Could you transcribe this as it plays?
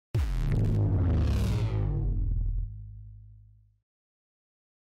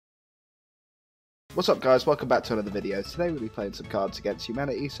What's up guys, welcome back to another video. Today we'll be playing some Cards Against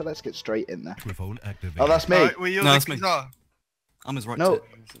Humanity, so let's get straight in there. Oh, that's me! Well, you're No, the that's me. Kazar. I'm his right No. to.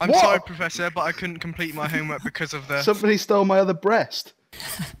 I'm What? sorry, Professor, but I couldn't complete my homework because of the... Somebody stole my other breast!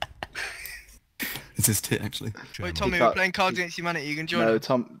 It's his tit, actually. Wait, Tommy, can't- we're playing Cards Against Humanity, you can join No, us.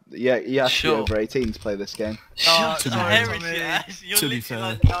 Tom, yeah, you have to be Sure. over 18 to play this game. Shut to up, be fair. Herisey. You're To be literally fair.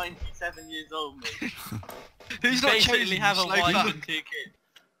 like 97 years old, mate. Who's You not basically chosen? have a Slow wife clap. and 2 kids.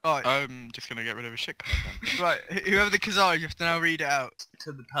 Right, I'm just gonna get rid of a shit card then. right, whoever the Kazar is, you have to now read it out.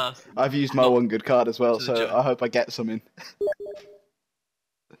 To the person. I've used my one good card as well, To the so joke. I hope I get some in.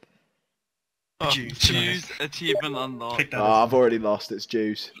 Juice. Choose achievement unlocked. Oh, I've already lost, it's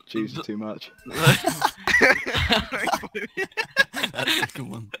Jews. Jews are too much. That's a good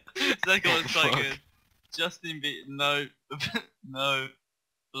one. Second one's quite fuck? good. Justin Bieber. No. No.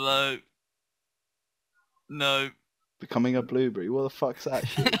 Blow. No. Becoming a blueberry, what the fuck's that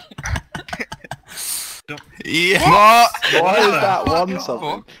shit? Yeah. Why is that one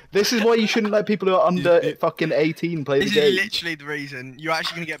something? This is why you shouldn't let people who are under fucking 18 play the This game. is literally the reason. You're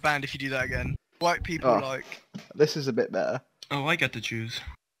actually going to get banned if you do that again. White people Oh. like... This is a bit better. Oh, I get to choose.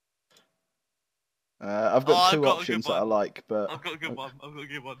 I've Oh, got I've two got a options good that I one. like, but I've got a good one. I've got a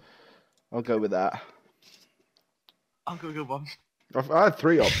good one. I'll go with that. I've got a good one. I had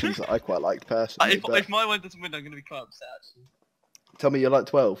three options that I quite liked personally. If, but if my one doesn't win, I'm going to be quite upset, actually. tell me you're like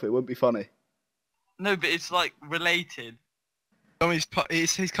 12, it wouldn't be funny. No, but it's like related. Tommy's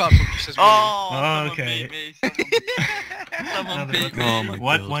his card book just says Oh, Oh, someone okay. beat me. Someone beat me. Oh my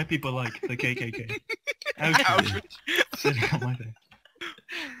Why, god. why people like the KKK? Okay. Sit on my thing.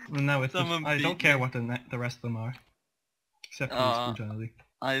 Well, no, it's Someone I don't beat care me. what the rest of them are. Except for Ah. this brutality.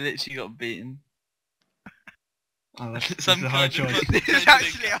 I literally got beaten. Oh, that's Some a hard kind of choice.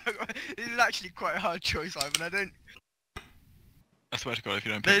 This is actually quite a hard choice, Ivan. I don't... I swear to God if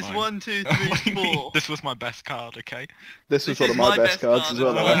you don't pick There's mine. 1, 2, 3, 4. This was my best card, okay? This was This one of is my my best cards card as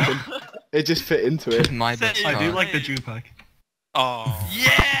well, as I well. reckon. It just fit into it. My Same. best I do card. like the Jew pack. Oh.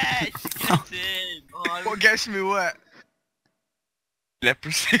 Yes! Get in! Oh, I What gets me wet?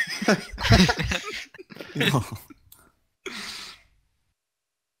 Leprosy. Oh.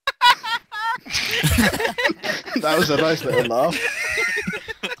 That was a nice little laugh.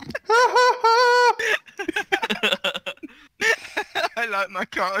 I like my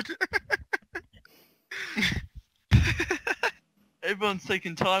card. Everyone's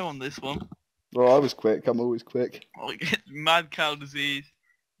taking time on this one. Well, I was quick, I'm always quick. Like, mad cow disease,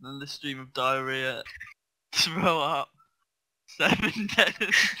 then the stream of diarrhea, throw up, 7 dead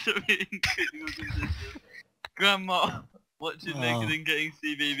and 3 in critical condition. Grandma, watching naked and getting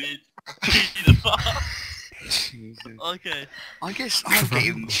CBB'd. Jesus. Okay. I guess I'm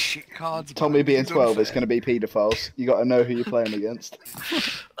getting shit cards. Tommy being It's 12 is unfair. going to be paedophiles. You got to know who you're playing against.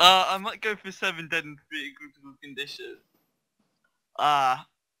 I might go for 7 dead and 3 in critical condition.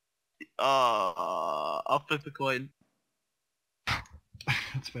 I'll flip a coin.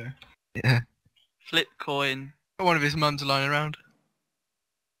 That's fair. Flip coin. One of his mums are lying around.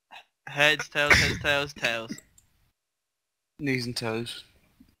 Heads, tails, tails. Knees and toes.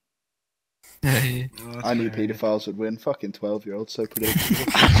 Oh, I that's knew fair. paedophiles would win. Fucking 12-year-olds, so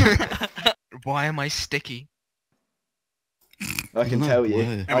predictable. Why am I sticky? I can No tell you.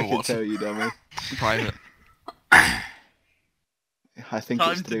 way. I can tell you, dummy. Private. I think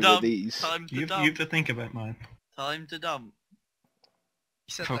Time it's to to do dump. with these. Time to You dump. have to think about mine. Time to dump.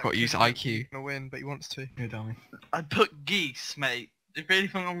 He said I've that got to use because IQ. he's gonna win, but he wants to. Here, Tommy. I put geese, mate. If you really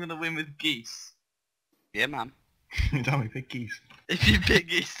think I'm gonna win with geese. Yeah, man. Tommy, pick geese. If you pick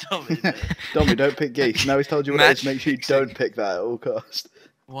geese, Tommy. Dummy, don't pick geese. Now he's told you what it is, make sure you don't pick that at all cost.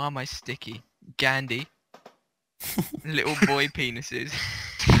 Why am I sticky? Gandhi. Little boy penises.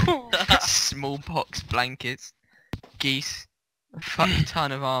 Smallpox blankets. Geese. A fuck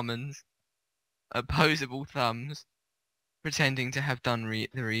ton of almonds. Opposable thumbs. Pretending to have done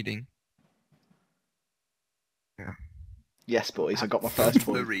the reading. Yes, boys, I got my first The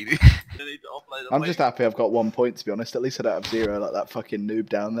point. reading. I need to offload the I'm weight. just happy I've got 1 point, to be honest. At least I don't have 0 like that fucking noob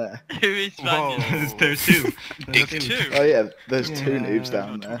down there. Who is Whoa. Spaniard? There's two. Dick There's 2. Oh yeah, there's two Yeah, noobs Not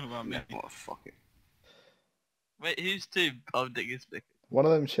down there. talking about me. Yeah, what fuck it. Wait, who's 2? Oh, Dick is big. One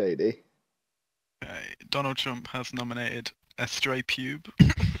of them shady. Okay, Donald Trump has nominated a stray pube.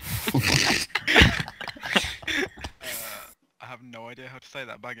 I have no idea how to say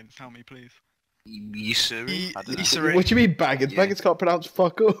that. Baggins, tell me, please. Yusuri? I don't know. Issa- What do you mean Baggins? Yeah. Baggins can't pronounce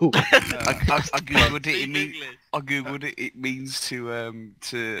fuck all. I googled it. Speak It means English. I googled it. It means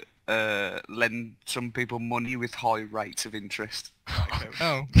to lend some people money with high rates of interest. Okay,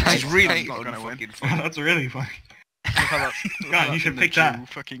 Oh, Which is thanks, really thanks. not gonna win. fucking funny. That's really funny. look how that- look God, how you that's should in the pick that. Jew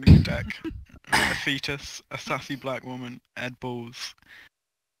fucking deck. a fetus, a sassy black woman, Ed Balls.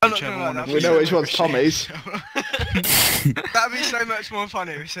 Oh, look, Whichever no, one of that'd We be know so which one's much- Tommy's. That'd be so much more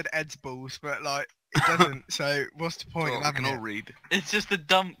funny if it said Ed's balls, but like it doesn't. So what's the point Oh, of we having can all it? read. It's just a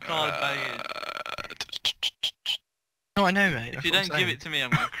dump card baggage. No, I know, mate. If you don't give it to me,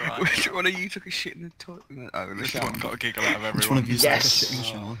 I'm gonna cry. Which one of you took a shit in the toilet? Oh, in the This shower. one got a giggle out of everyone. Which one of you Yes. said shit in the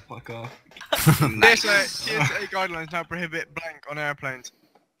shower? Fuck off. TSA guidelines now prohibit blank on airplanes.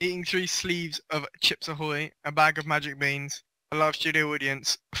 Eating 3 sleeves of Chips Ahoy, a bag of magic beans, a live studio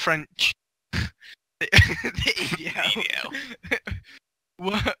audience, French, the EDL,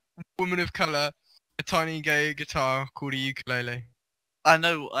 woman of colour, a tiny gay guitar called a ukulele. I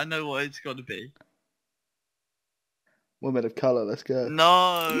know what it's got to be. Woman of colour, let's go.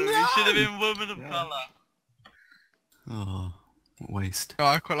 No, it should have been woman of colour. Oh, what waste. Oh,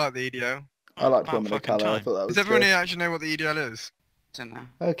 I quite like the EDL. I liked About Woman of fucking Colour, I time. thought that was Does everyone good. here actually know what the EDL is? Don't know.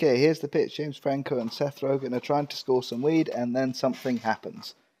 Okay, here's the pitch. James Franco and Seth Rogen are trying to score some weed, and then something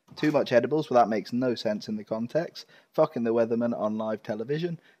happens. Too much edibles, well that makes no sense in the context. Fucking the weatherman on live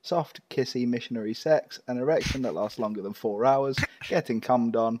television. Soft, kissy missionary sex. An erection that lasts longer than 4 hours. Getting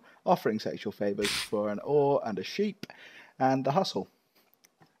cummed on. Offering sexual favours for an oar and a sheep. And The Hustle.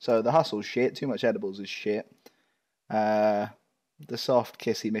 So The Hustle's shit. Too much edibles is shit. The soft,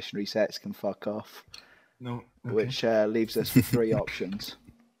 kissy missionary sex can fuck off. No. Okay. Which leaves us with 3 options.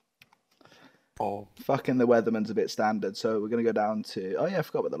 Oh. Fucking the weatherman's a bit standard, so we're going to go down to... Oh yeah, I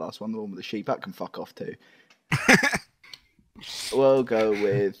forgot about the last one, the one with the sheep. That can fuck off too. We'll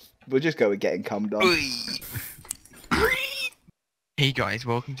just go with getting cummed on. Hey guys,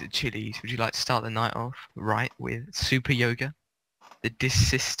 welcome to Chili's. Would you like to start the night off right with Super Yoga? The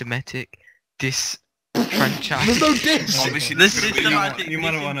dis-systematic, dis-franchise... There's no diss! Obviously, This this is is the You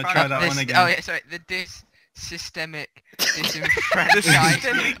might want to try that one again. Oh yeah, sorry, the dis-systemic,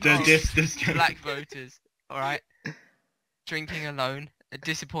 disenfranchisement of black voters. Alright? Drinking alone, a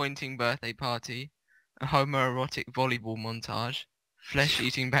disappointing birthday party, a homoerotic volleyball montage,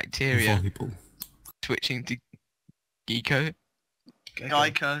 flesh-eating bacteria, Volleyball. switching to Geeko.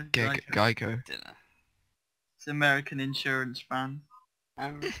 Geico. Geico. Dinner. It's American insurance brand.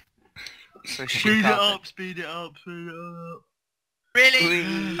 So Speed it up, speed it up, speed it up. Really?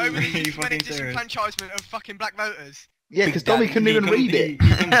 Wee. Over the Are you systematic fucking serious? disenfranchisement of fucking black voters? Yeah, because Tommy couldn't even read it.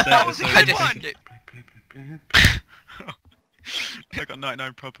 That was a I good just one! skip. I got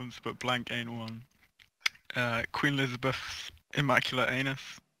 99 problems, but blank ain't one. Queen Elizabeth's immaculate anus.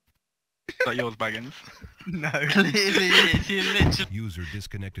 Is that yours, Baggins? No. Clearly it's you literally. User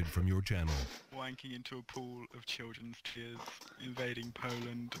disconnected from your channel. Wanking into a pool of children's tears, invading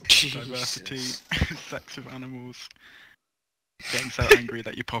Poland, Jesus. diversity, sex with animals, getting so angry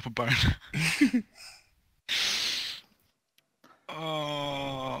that you pop a bone.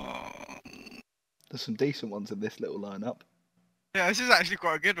 Oh, There's some decent ones in this little lineup. Yeah, this is actually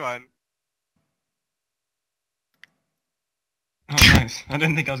quite a good one. Oh, nice. I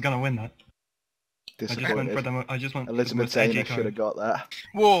didn't think I was gonna win that. I just went for Disappointed. I just went Elizabeth with edgy Zane should have got that.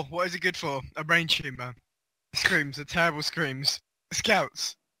 War, what is it good for? A brain tumour. Screams, the terrible screams.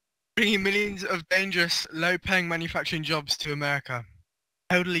 Scouts. Bringing millions of dangerous, low-paying manufacturing jobs to America.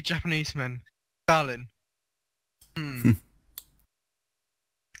 Elderly Japanese men. Stalin. Hmm.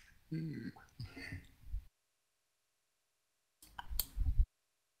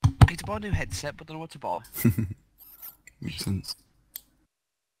 I need to buy a new headset, but don't know what to buy. Makes sense.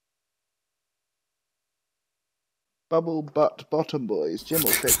 Bubble butt bottom boys. Jim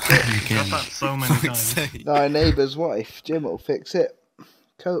will fix it. Got that so many times. Thy neighbour's wife. Jim will fix it.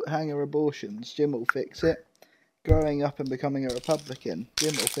 Coat hanger abortions. Jim will fix it. Growing up and becoming a Republican.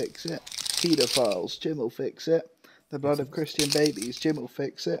 Jim will fix it. Paedophiles. Jim will fix it. The blood of Christian babies. Jim will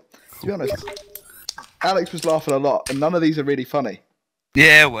fix it. To be honest, Alex was laughing a lot, and none of these are really funny.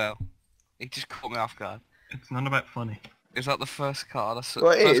 Yeah, well, it just caught me off guard. It's not about funny. It was like the first card I saw.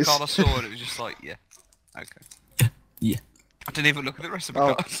 Well, it first is. card I saw, and it was just like, yeah, okay. Yeah. I didn't even look at the rest of the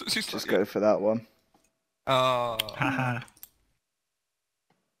Oh, cards. It was just Just like, go for that one. oh, Haha.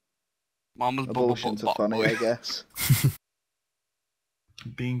 Mama's bubble Abortions butt are funny, I boy. guess.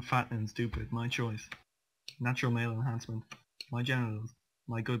 Being fat and stupid, my choice. Natural male enhancement. My genitals.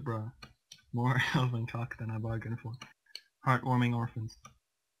 My good bra. More elven cock than I bargained for. Heartwarming orphans.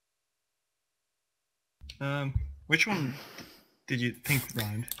 Which one did you think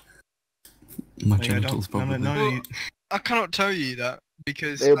rhymed? My Like, I don't- genitals, none probably. of- none of you- I cannot tell you that,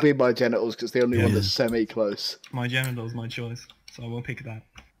 because... It'll be my genitals, because the only one Yeah. that's semi-close. My genitals, my choice. So I will pick that.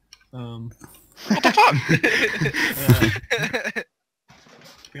 What the fuck?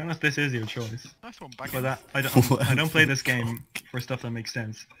 To be honest, this is your choice. nice one, Baggins. But I don't play this game for stuff that makes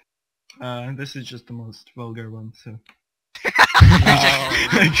sense. This is just the most vulgar one, so...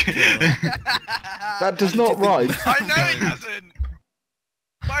 That does not rhyme. I know it doesn't!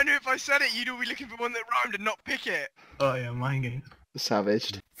 But I knew if I said it, you'd all be looking for one that rhymed and not pick it. Oh yeah, mind games.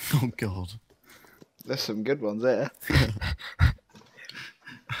 Savaged. Oh god. There's some good ones there.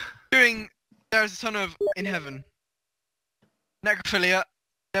 There's a ton of In Heaven. Necrophilia,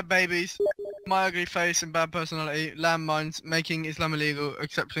 dead babies, my ugly face and bad personality, landmines, making Islam illegal,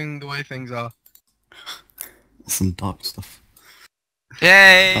 accepting the way things are. Some dark stuff.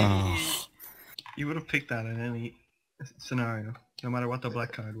 Yay! Oh. You would have picked that in any scenario, no matter what the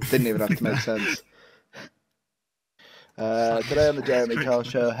black card was. Didn't even have to make sense. Today on the Jeremy Kyle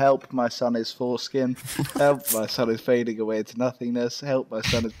Show, help, my son is foreskin. Help, my son is fading away into nothingness. Help, my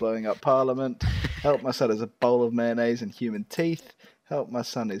son is blowing up Parliament. Help, my son is a bowl of mayonnaise and human teeth. Help, my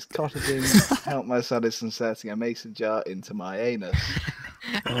son is cottaging. Help, my son is inserting a mason jar into my anus.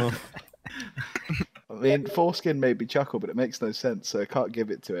 Oh. I mean, foreskin made me chuckle, but it makes no sense, so I can't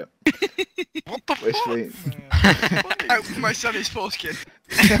give it to it. What the Which fuck? means... Help, my son is foreskin.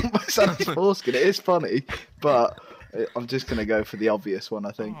 Help, my son is foreskin. It is funny, but I'm just going to go for the obvious one,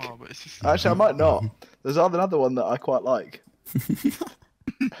 I think. Oh, but it's just... Actually, I might not. There's another one that I quite like.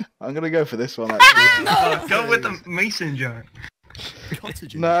 I'm going to go for this one, actually. No, go with the mason jar.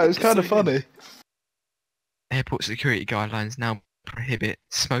 No, it's kind of funny. Airport security guidelines now prohibit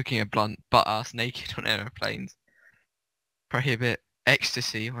smoking a blunt butt-ass naked on aeroplanes. Prohibit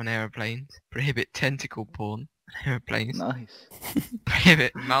ecstasy on aeroplanes. Prohibit tentacle porn on aeroplanes. Nice.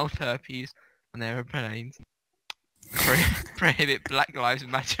 Prohibit mouth herpes on aeroplanes. Prohibit Black Lives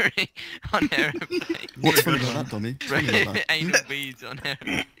Mattering on aeroplanes. What's funny about that, Donny? Prohibit anal beads on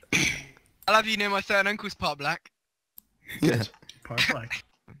aeroplanes. I'll have you know my third uncle's part black. Yeah. Part black.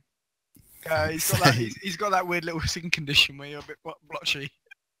 He's got that weird little skin condition where you're a bit blotchy.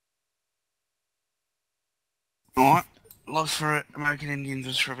 Alright. Life for American Indians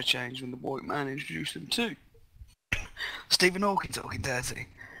was forever changed when the white man introduced them too. Stephen Hawking talking dirty.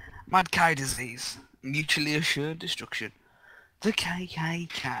 Mad cow disease. Mutually assured destruction. The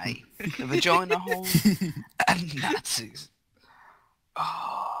KKK. The vagina hole. And Nazis.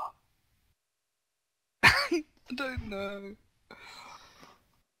 Oh. I don't know.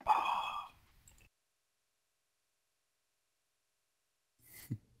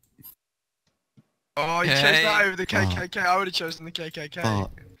 Oh, you chose that over the KKK. I would have chosen the KKK.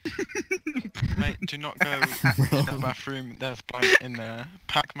 Oh. Mate, do not go in the bathroom. There's blank in there.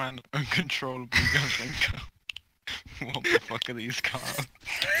 Pac-Man, uncontrollably going. What the fuck are these cars?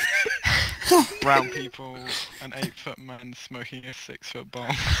 Brown people, an 8-foot man smoking a 6-foot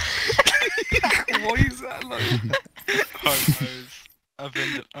bomb. Why is that like? Hobos.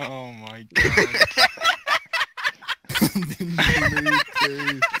 Oh my god.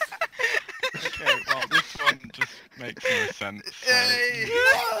 Okay, well this one just makes no sense.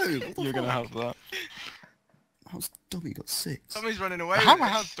 So you're gonna have that. How's Dobby got 6? Somebody's running away. How with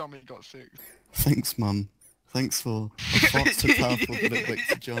has this. Dommy got 6? Thanks, Mum. Thanks for a fart so powerful that it wakes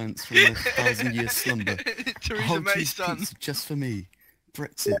the giants from their 1,000-year slumber. A Theresa whole May's cheese son. pizza just for me.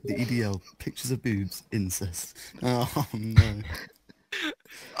 Brexit, the EDL, pictures of boobs, incest. Oh no.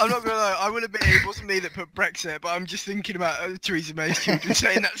 I'm not gonna lie, I will admit it wasn't me that put Brexit, but I'm just thinking about Theresa May's children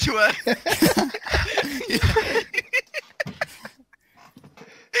saying that to her.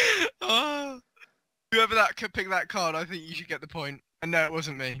 Oh, whoever that could pick that card, I think you should get the point. And no, it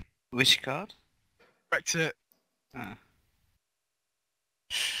wasn't me. Which card? Brexit. Ah.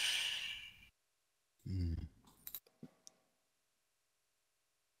 Mm.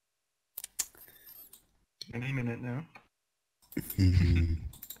 Any minute now. Mhm.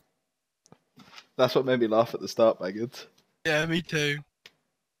 That's what made me laugh at the start, Megan. Yeah, me too.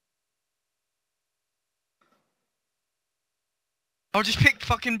 I'll just pick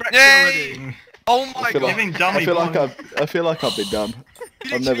fucking Brexit Yay! already. Oh my I feel god. like, Giving dummy I feel like I've been done.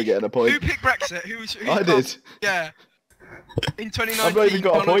 I'm never getting a Who point. picked Brexit? Who's I did. Yeah. In 2019, I've not even got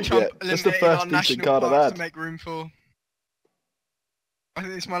a Donald point Trump yet. That's the eliminated first our decent national card I've parks had. to make room for. I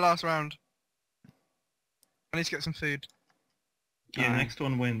think it's my last round. I need to get some food. Yeah, next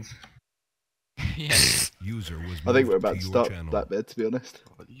one wins. Yes. User was I think we're moved about to your start channel. that bit, to be honest.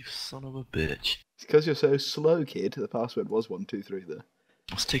 Oh, you son of a bitch. It's because you're so slow, kid. The password was 123 there.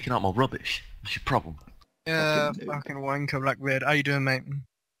 I was taking out my rubbish. What's your problem? Yeah, Fucking noob. fucking wanker Blackbeard. How you doing, mate?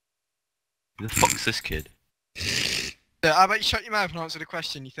 Who the fuck's this kid? Yeah, how about you shut your mouth and answer the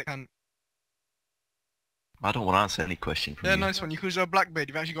question, you thick cunt? I don't want to answer any question from Yeah, you. nice one. You cause you're a Blackbeard.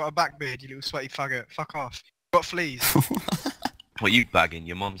 You've actually got a backbeard, you little sweaty faggot. Fuck off. You've got fleas. What, you bagging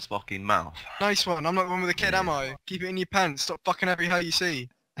your mum's fucking mouth? Nice one. I'm not the one with a kid, Yeah. am I? Keep it in your pants. Stop fucking every hoe you see.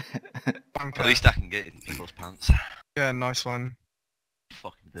 At least I can get it in people's pants. Yeah, nice one.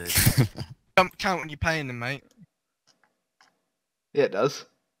 Fucking dude. Don't count when you're paying them, mate. Yeah, it does.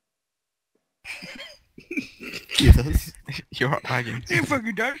 It does. You're up bagging. You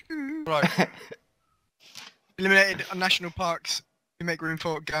fucking does. Right. Eliminated national parks. You make room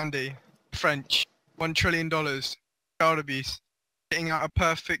for Gandhi. French. $1 trillion. Child abuse. Getting out a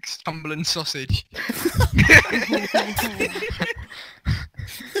perfect Cumberland sausage.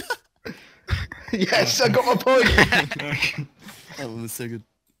 Yes, I got my point. That one was so good.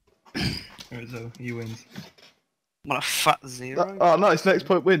 Alright, so he wins. What a fat zero. Oh, nice. Next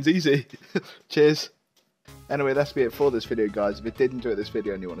point wins. Easy. Cheers. Anyway, that's be it for this video, guys. If you did enjoy this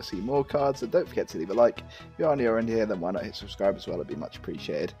video and you want to see more cards, then don't forget to leave a like. If you're new around here, then why not hit subscribe as well? It'd be much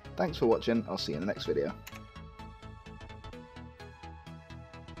appreciated. Thanks for watching. I'll see you in the next video.